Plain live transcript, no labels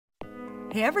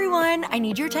Hey everyone, I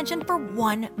need your attention for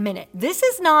 1 minute. This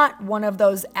is not one of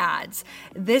those ads.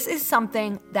 This is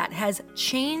something that has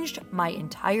changed my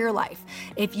entire life.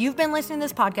 If you've been listening to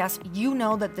this podcast, you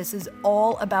know that this is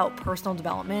all about personal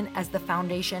development as the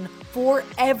foundation for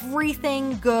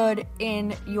everything good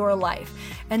in your life.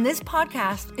 And this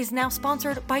podcast is now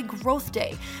sponsored by Growth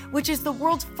Day, which is the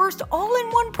world's first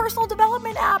all-in-one personal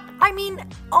development app. I mean,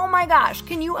 oh my gosh,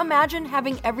 can you imagine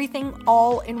having everything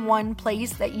all in one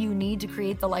place that you need to create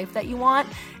the life that you want?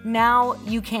 Now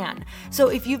you can. So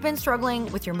if you've been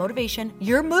struggling with your motivation,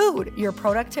 your mood, your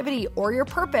productivity, or your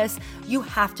purpose, you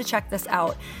have to check this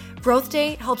out. Growth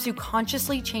Day helps you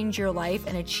consciously change your life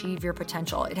and achieve your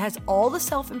potential. It has all the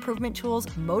self-improvement tools,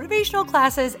 motivational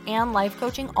classes, and life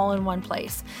coaching all in one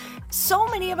place. So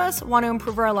many of us want to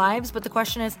improve our lives, but the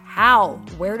question is how?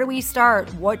 Where do we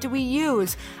start? What do we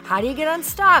use? How do you get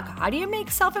unstuck? How do you make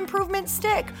self-improvement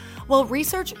stick? Well,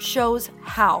 research shows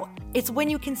how. It's when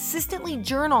you consistently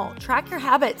journal, track your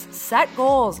habits, set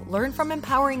goals, learn from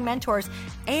empowering mentors,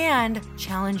 and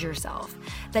challenge yourself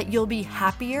that you'll be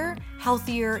happier,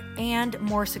 healthier, and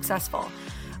more successful.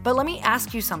 But let me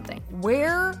ask you something.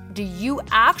 Where do you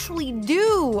actually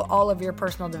do all of your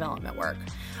personal development work?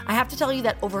 I have to tell you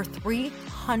that over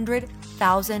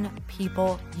 300,000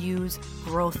 people use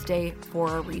Growth Day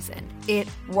for a reason. It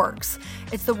works.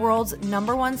 It's the world's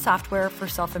 #1 software for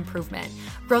self-improvement.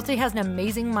 Growth Day has an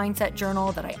amazing mindset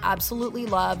journal that I absolutely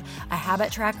love, a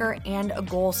habit tracker, and a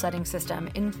goal-setting system.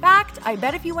 In fact, I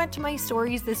bet if you went to my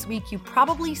stories this week, you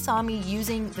probably saw me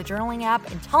using the journaling app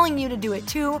and telling you to do it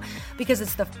too, because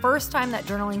it's the first time that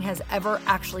journaling has ever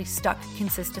actually stuck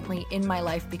consistently in my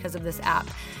life because of this app.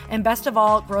 And best of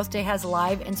all, Growth Day has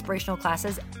live inspirational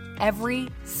classes every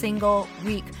single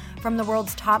week from the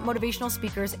world's top motivational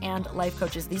speakers and life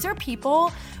coaches. These are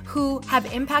people who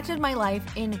have impacted my life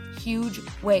in huge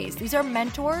ways. These are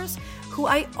mentors who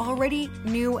I already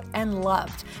knew and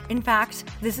loved. In fact,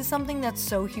 this is something that's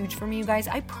so huge for me, you guys.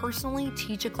 I personally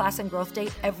teach a class in Growth Day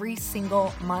every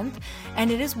single month,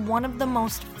 and it is one of the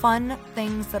most fun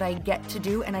things that I get to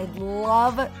do, and I'd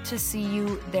love to see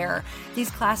you there.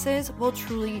 These classes will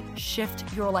truly shift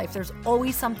your life. There's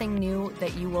always something new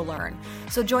that you will learn.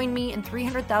 So join me and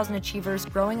 300,000 achievers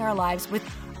growing our lives with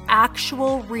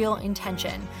actual real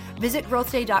intention. Visit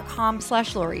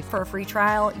growthday.com/Lori for a free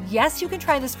trial. Yes, you can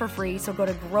try this for free. So go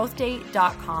to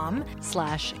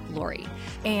growthday.com/Lori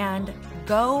and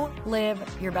go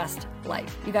live your best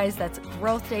life. You guys, that's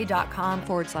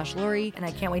growthday.com/Lori. And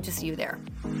I can't wait to see you there.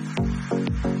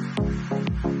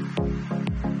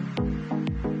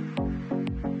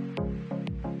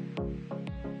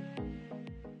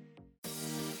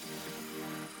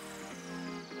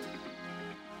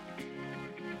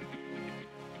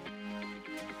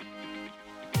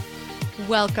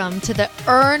 Welcome to the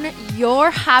Earn Your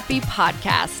Happy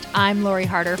podcast. I'm Lori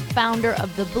Harder, founder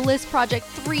of The Bliss Project,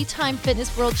 3-time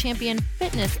fitness world champion,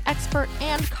 fitness expert,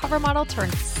 and cover model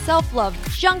turned self-love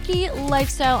junkie,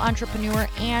 lifestyle entrepreneur,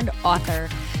 and author.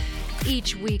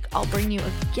 Each week, I'll bring you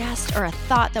a guest or a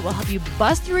thought that will help you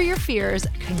bust through your fears,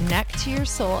 connect to your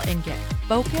soul, and get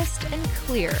focused and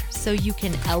clear so you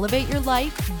can elevate your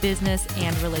life, business,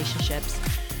 and relationships.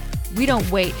 We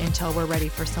don't wait until we're ready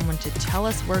for someone to tell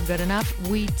us we're good enough.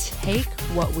 We take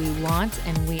what we want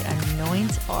and we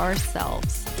anoint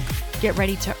ourselves. Get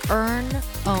ready to earn,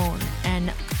 own,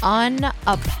 and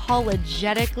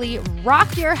unapologetically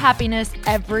rock your happiness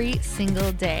every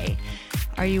single day.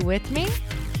 Are you with me?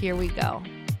 Here we go.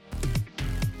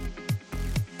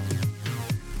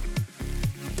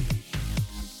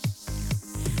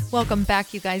 Welcome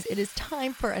back, you guys. It is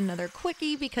time for another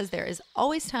quickie because there is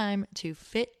always time to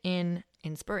fit in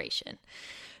inspiration.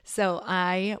 So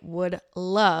I would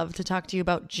love to talk to you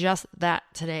about just that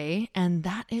today, and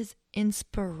that is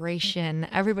inspiration.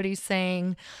 Everybody's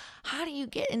saying, how do you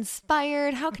get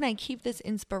inspired? How can I keep this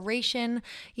inspiration?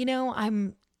 You know,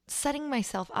 I'm setting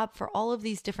myself up for all of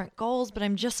these different goals, but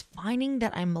I'm just finding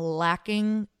that I'm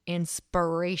lacking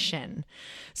inspiration.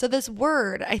 So this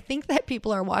word, I think that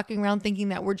people are walking around thinking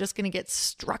that we're just going to get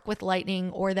struck with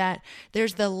lightning, or that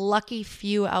there's the lucky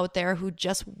few out there who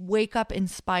just wake up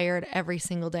inspired every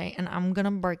single day. And I'm going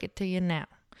to break it to you now.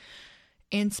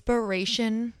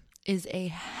 Inspiration is a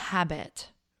habit,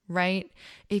 right?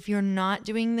 If you're not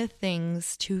doing the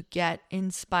things to get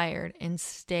inspired and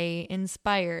stay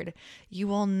inspired, you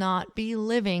will not be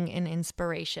living in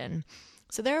inspiration.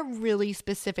 So there are really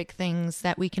specific things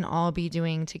that we can all be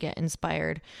doing to get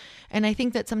inspired. And I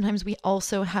think that sometimes we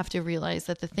also have to realize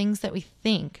that the things that we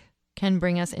think can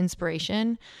bring us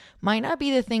inspiration might not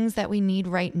be the things that we need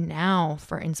right now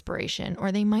for inspiration,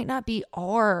 or they might not be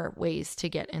our ways to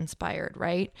get inspired,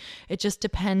 right? It just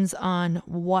depends on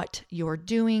what you're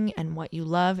doing and what you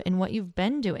love and what you've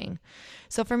been doing.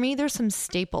 So for me, there's some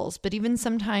staples, but even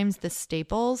sometimes the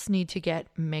staples need to get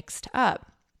mixed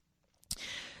up.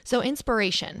 So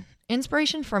inspiration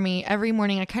for me, every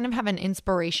morning, I kind of have an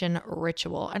inspiration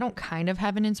ritual. I don't kind of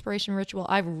have an inspiration ritual.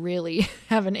 I really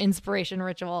have an inspiration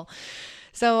ritual.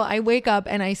 So I wake up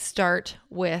and I start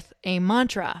with a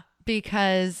mantra,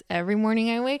 because every morning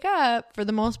I wake up, for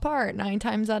the most part, 9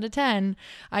 times out of 10,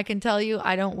 I can tell you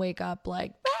I don't wake up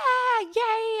like,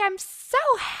 yay, I'm so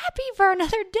happy for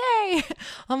another day.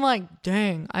 I'm like,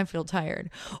 dang, I feel tired.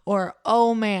 Or,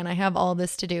 oh man, I have all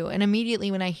this to do. And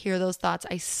immediately when I hear those thoughts,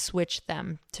 I switch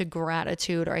them to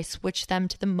gratitude, or I switch them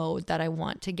to the mode that I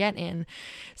want to get in.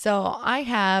 So I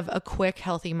have a quick,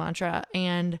 healthy mantra.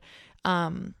 And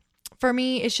for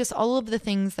me, it's just all of the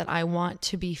things that I want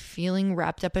to be feeling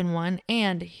wrapped up in one.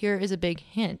 And here is a big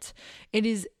hint. It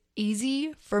is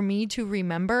easy for me to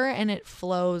remember and it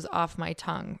flows off my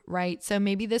tongue, right? So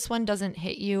maybe this one doesn't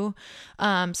hit you.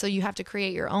 So you have to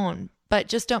create your own, but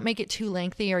just don't make it too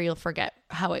lengthy or you'll forget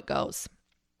how it goes.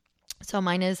 So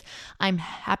mine is, I'm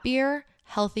happier,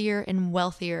 healthier, and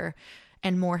wealthier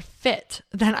and more fit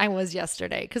than I was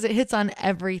yesterday, because it hits on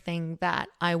everything that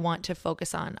I want to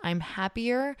focus on. I'm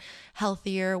happier,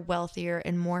 healthier, wealthier,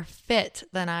 and more fit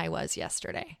than I was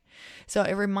yesterday. So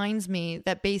it reminds me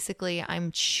that basically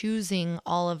I'm choosing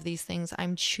all of these things.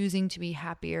 I'm choosing to be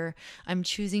happier. I'm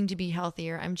choosing to be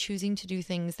healthier. I'm choosing to do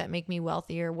things that make me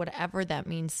wealthier, whatever that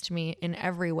means to me in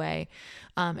every way,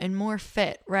 and more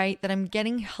fit, right? That I'm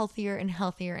getting healthier and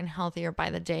healthier and healthier by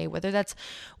the day, whether that's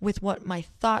with what my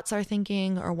thoughts are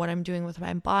thinking or what I'm doing with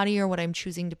my body or what I'm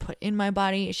choosing to put in my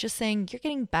body. It's just saying you're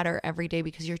getting better every day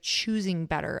because you're choosing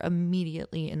better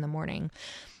immediately in the morning.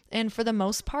 And for the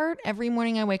most part, every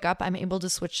morning I wake up, I'm able to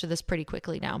switch to this pretty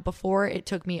quickly now. Before, it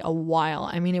took me a while.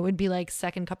 I mean, it would be like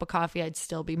second cup of coffee, I'd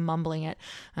still be mumbling it.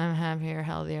 I'm happier,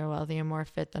 healthier, wealthier, more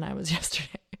fit than I was yesterday.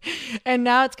 And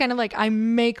now it's kind of like I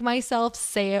make myself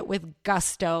say it with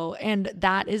gusto. And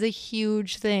that is a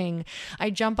huge thing.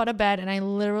 I jump out of bed and I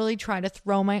literally try to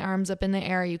throw my arms up in the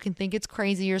air. You can think it's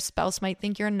crazy. Your spouse might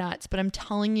think you're nuts, but I'm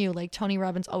telling you, like Tony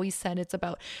Robbins always said, it's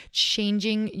about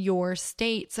changing your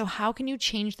state. So how can you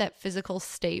change that physical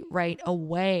state right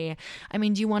away? I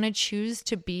mean, do you want to choose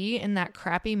to be in that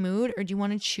crappy mood, or do you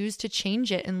want to choose to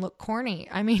change it and look corny?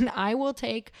 I mean, I will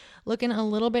take looking a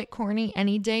little bit corny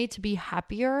any day to be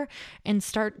happier and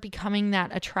start becoming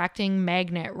that attracting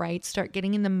magnet, right? Start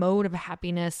getting in the mode of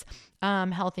happiness,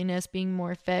 healthiness, being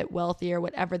more fit, wealthier,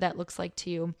 whatever that looks like to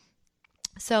you.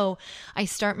 So I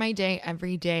start my day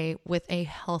every day with a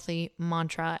healthy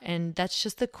mantra, and that's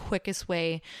just the quickest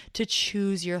way to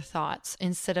choose your thoughts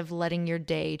instead of letting your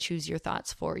day choose your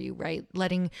thoughts for you, right?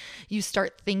 Letting you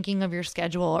start thinking of your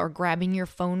schedule or grabbing your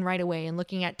phone right away and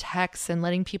looking at texts and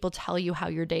letting people tell you how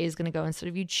your day is going to go instead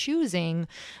of you choosing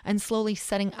and slowly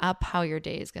setting up how your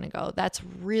day is going to go. That's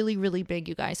really, really big,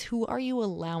 you guys. Who are you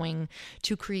allowing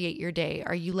to create your day?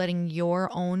 Are you letting your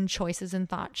own choices and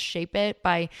thoughts shape it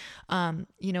by,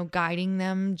 guiding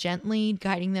them gently,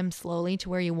 guiding them slowly to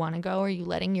where you want to go? Are you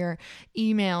letting your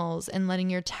emails and letting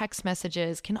your text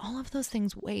messages, can all of those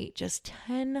things wait just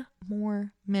 10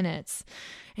 more minutes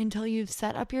until you've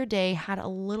set up your day, had a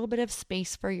little bit of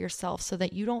space for yourself so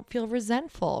that you don't feel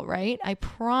resentful, right? I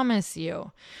promise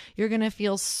you, you're going to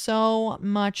feel so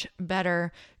much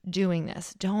better doing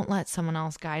this. Don't let someone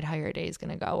else guide how your day is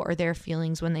going to go or their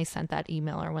feelings when they sent that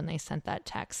email or when they sent that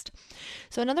text.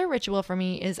 So another ritual for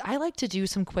me is I like to do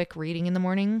some quick reading in the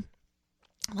morning.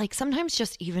 Like sometimes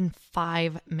just even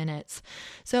 5 minutes.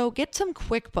 So get some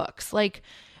quick books.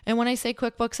 And when I say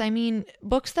quick books, I mean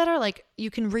books that are like,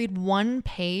 you can read one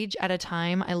page at a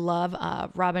time. I love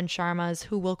Robin Sharma's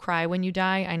Who Will Cry When You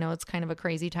Die. I know it's kind of a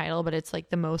crazy title, but it's like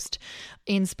the most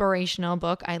inspirational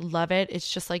book. I love it.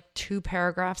 It's just like 2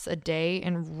 paragraphs a day,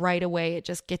 and right away it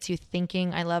just gets you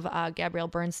thinking. I love Gabrielle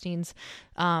Bernstein's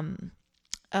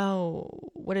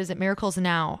Miracles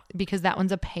Now, because that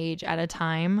one's a page at a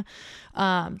time.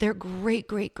 They're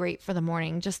great for the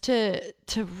morning, just to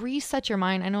reset your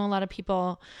mind. I know a lot of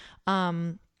people,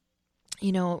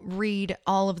 read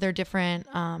all of their different,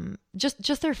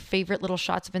 just their favorite little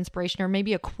shots of inspiration, or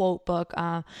maybe a quote book,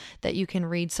 that you can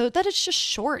read so that it's just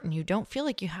short and you don't feel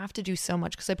like you have to do so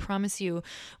much. Cause I promise you,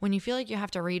 when you feel like you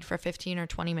have to read for 15 or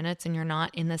 20 minutes and you're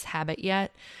not in this habit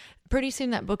yet, pretty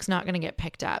soon that book's not going to get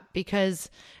picked up,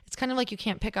 because it's kind of like you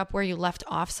can't pick up where you left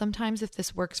off sometimes. If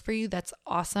this works for you, that's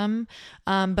awesome.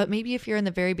 But maybe if you're in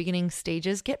the very beginning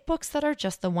stages, get books that are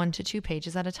just the 1 to 2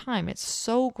 pages at a time. It's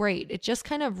so great. It just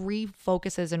kind of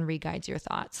refocuses and re-guides your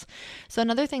thoughts. So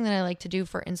another thing that I like to do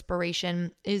for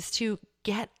inspiration is to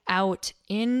get out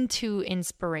into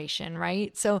inspiration,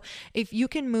 right? So if you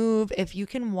can move, if you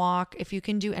can walk, if you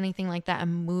can do anything like that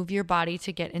and move your body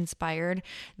to get inspired,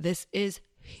 this is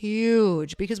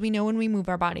huge, because we know when we move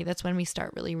our body, that's when we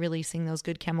start really releasing those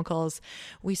good chemicals.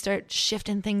 We start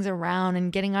shifting things around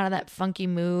and getting out of that funky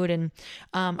mood, and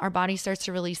our body starts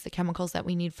to release the chemicals that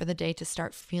we need for the day to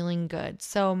start feeling good.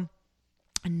 So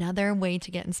another way to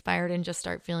get inspired and just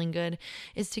start feeling good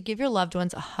is to give your loved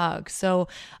ones a hug. So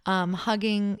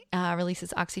hugging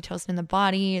releases oxytocin in the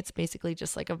body. It's basically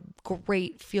just like a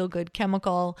great feel-good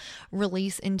chemical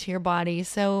release into your body.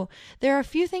 So there are a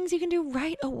few things you can do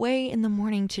right away in the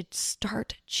morning to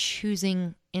start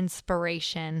choosing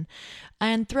inspiration.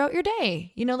 And throughout your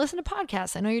day, listen to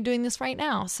podcasts. I know you're doing this right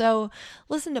now. So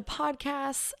listen to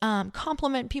podcasts,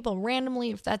 compliment people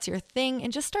randomly if that's your thing,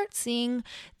 and just start seeing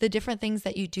the different things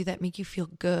that you do that make you feel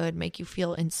good, make you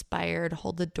feel inspired,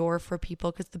 hold the door for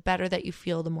people, because the better that you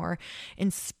feel, the more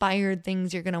inspired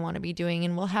things you're going to want to be doing.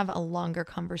 And we'll have a longer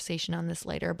conversation on this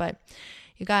later. But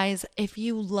you guys, if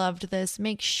you loved this,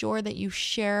 make sure that you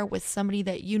share with somebody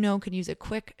that you know could use a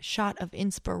quick shot of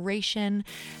inspiration.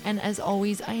 And as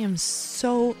always, I am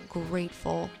so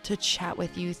grateful to chat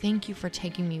with you. Thank you for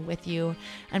taking me with you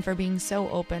and for being so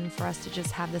open for us to just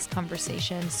have this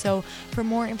conversation. So for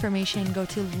more information, go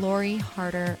to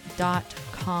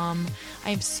loriharder.com. I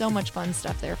have so much fun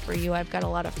stuff there for you. I've got a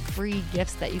lot of free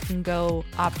gifts that you can go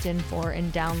opt in for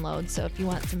and download. So if you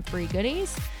want some free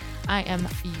goodies, I am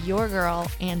your girl,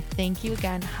 and thank you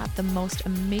again. Have the most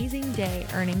amazing day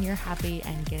earning your happy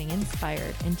and getting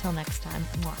inspired. Until next time.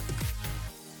 Mwah.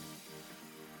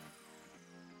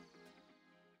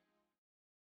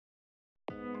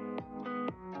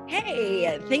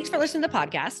 Hey, thanks for listening to the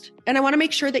podcast. And I want to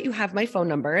make sure that you have my phone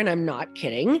number, and I'm not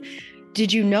kidding.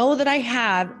 Did you know that I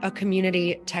have a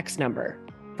community text number?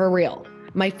 For real.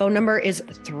 My phone number is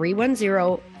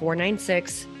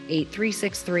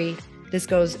 310-496-8363. This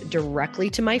goes directly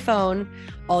to my phone.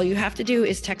 All you have to do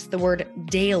is text the word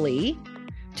daily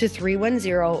to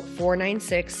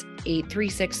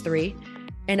 310-496-8363.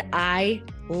 And I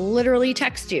literally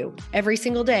text you every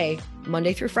single day,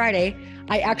 Monday through Friday.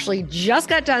 I actually just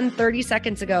got done 30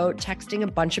 seconds ago texting a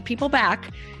bunch of people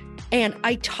back, and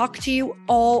I talk to you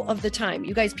all of the time.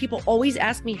 You guys, people always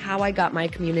ask me how I got my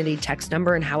community text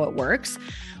number and how it works.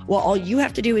 Well, all you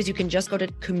have to do is you can just go to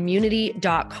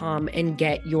community.com and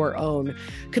get your own.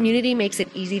 Community makes it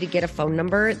easy to get a phone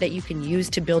number that you can use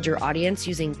to build your audience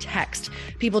using text.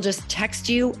 People just text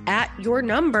you at your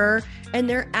number and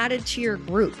they're added to your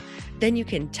group. Then you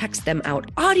can text them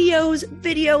out audios,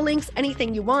 video links,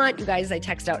 anything you want. You guys, I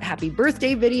text out happy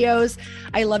birthday videos.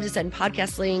 I love to send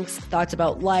podcast links, thoughts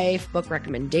about life, book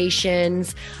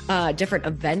recommendations, different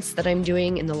events that I'm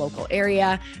doing in the local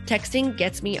area. Texting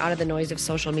gets me out of the noise of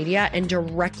social media and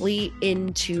directly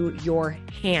into your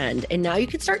hand. And now you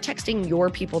can start texting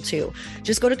your people too.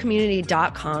 Just go to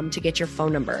community.com to get your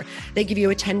phone number. They give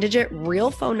you a 10-digit real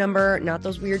phone number, not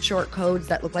those weird short codes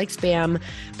that look like spam,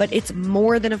 but it's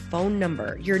more than a phone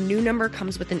number. Your new number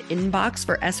comes with an inbox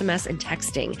for SMS and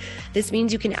texting. This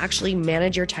means you can actually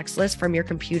manage your text list from your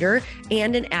computer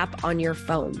and an app on your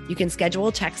phone. You can schedule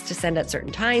text to send at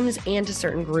certain times and to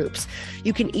certain groups.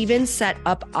 You can even set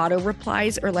up auto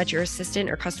replies or let your assistant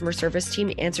or customer service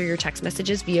team answer your text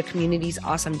messages via Community's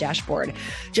awesome dashboard.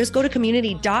 Just go to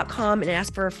community.com and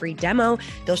ask for a free demo.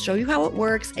 They'll show you how it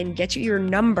works and get you your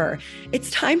number. It's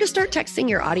time to start texting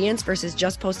your audience versus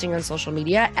just posting on social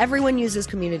media. Everyone uses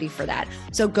Community for that.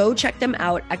 So go check them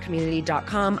out at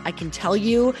community.com. I can tell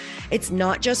you it's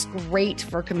not just great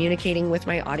for communicating with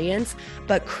my audience,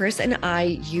 but Chris and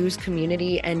I use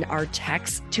Community and our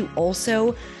texts to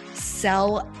also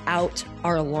sell out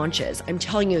our launches. I'm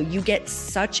telling you, you get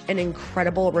such an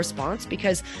incredible response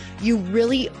because you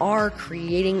really are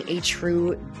creating a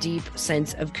true, deep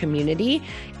sense of community,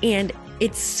 and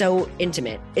it's so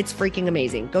intimate. It's freaking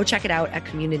amazing. Go check it out at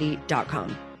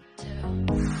community.com.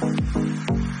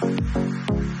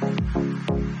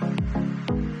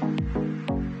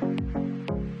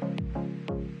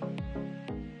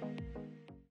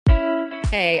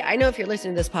 Hey, I know if you're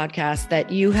listening to this podcast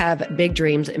that you have big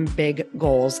dreams and big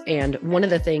goals. And one of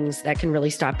the things that can really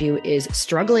stop you is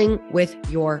struggling with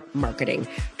your marketing.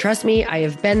 Trust me, I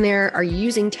have been there. Are you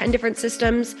using 10 different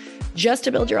systems just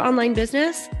to build your online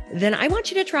business? Then I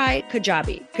want you to try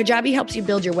Kajabi. Kajabi helps you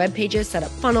build your web pages, set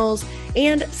up funnels,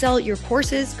 and sell your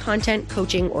courses, content,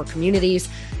 coaching, or communities.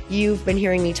 You've been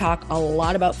hearing me talk a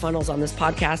lot about funnels on this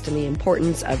podcast and the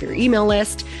importance of your email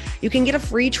list. You can get a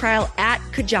free trial at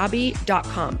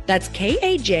kajabi.com. That's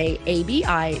Kajabi.com.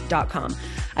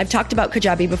 I've talked about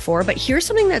Kajabi before, but here's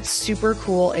something that's super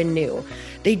cool and new.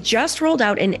 They just rolled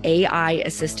out an AI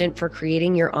assistant for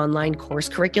creating your online course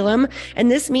curriculum.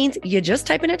 And this means you just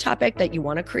type in a topic that you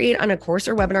want to create on a course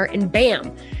or webinar and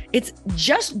bam, it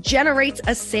just generates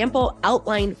a sample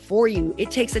outline for you. It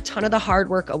takes a ton of the hard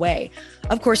work away.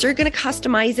 Of course, you're going to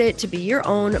customize it to be your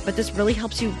own, but this really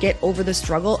helps you get over the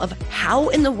struggle of how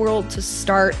in the world to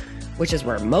start, which is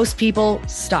where most people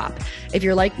stop. If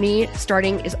you're like me,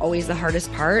 starting is always the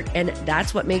hardest part, and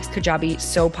that's what makes Kajabi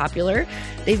so popular.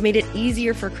 They've made it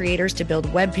easier for creators to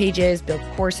build web pages, build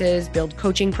courses, build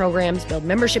coaching programs, build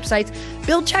membership sites,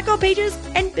 build checkout pages,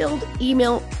 and build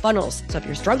email funnels. So if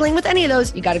you're struggling with any of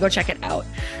those, you got to go check it out.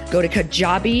 Go to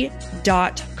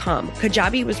Kajabi.com.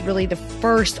 Kajabi was really the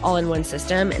first all-in-one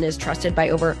system and is trusted by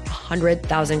over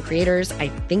 100,000 creators. I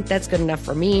think that's good enough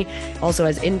for me. Also,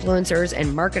 as influencers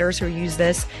and marketers who use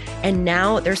this. And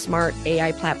now their smart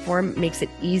AI platform makes it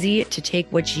easy to take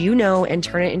what you know and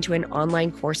turn it into an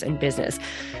online course and business.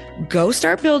 Go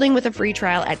start building with a free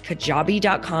trial at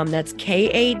Kajabi.com. That's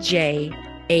Kajabi.com.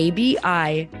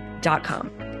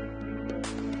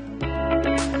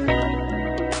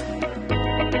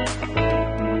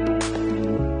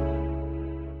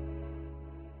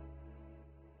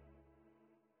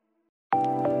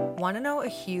 Want to know a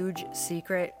huge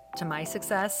secret to my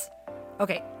success?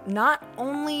 Okay, not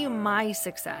only my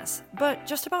success, but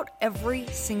just about every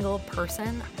single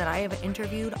person that I have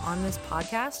interviewed on this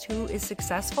podcast who is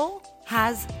successful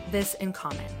has this in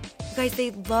common. You guys,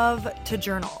 they love to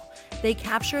journal. They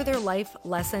capture their life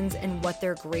lessons and what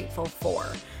they're grateful for.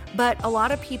 But a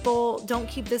lot of people don't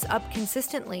keep this up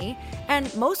consistently.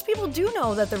 And most people do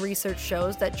know that the research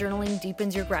shows that journaling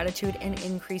deepens your gratitude and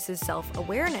increases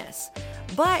self-awareness.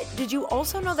 But did you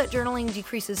also know that journaling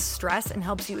decreases stress and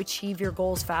helps you achieve your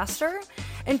goals faster?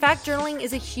 In fact, journaling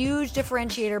is a huge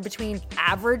differentiator between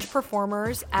average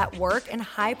performers at work and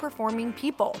high-performing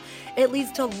people. It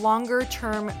leads to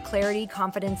longer-term clarity,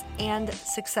 confidence, and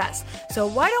success. So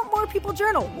why don't more people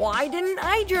journal? Why didn't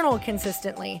I journal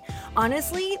consistently?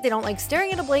 Honestly, they don't like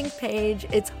staring at a blank page.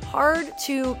 It's hard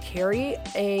to carry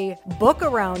a book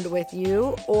around with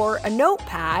you or a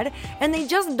notepad, and they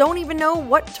just don't even know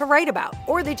what to write about,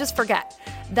 or they just forget.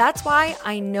 That's why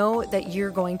I know that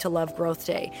you're going to love Growth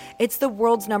Day. It's the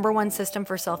world's #1 system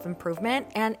for self-improvement,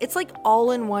 and it's like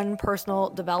all-in-one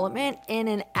personal development in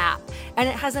an app. And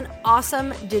it has an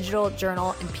awesome digital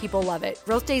journal, and people love it.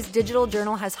 Growth Day's digital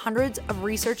journal has hundreds of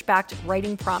research-backed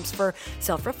writing prompts for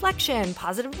self-reflection,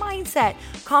 positive mindset,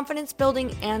 confidence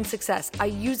building, and success. I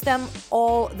use them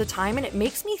all the time, and it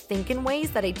makes me think in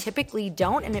ways that I typically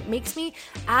don't, and it makes me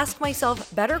ask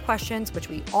myself better questions, which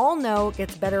we all know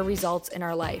gets better results in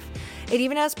our life. It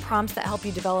even has prompts that help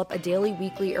you develop a daily,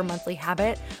 weekly, or monthly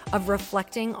habit of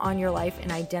reflecting on your life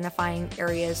and identifying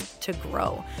areas to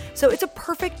grow. So it's a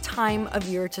perfect time of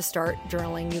year to start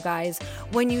journaling, you guys.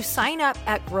 When you sign up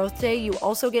at Growth Day, you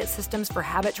also get systems for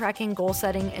habit tracking, goal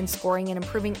setting, and scoring, and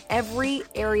improving every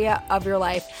area of your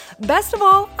life. Best of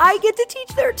all, I get to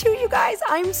teach there too, you guys.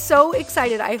 I'm so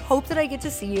excited. I hope that I get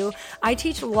to see you. I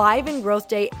teach live in Growth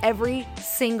Day every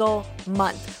single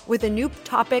month with a new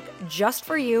topic just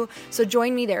for you. So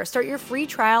join me there. Start your free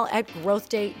trial at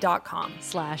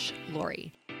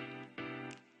growthday.com/Lori.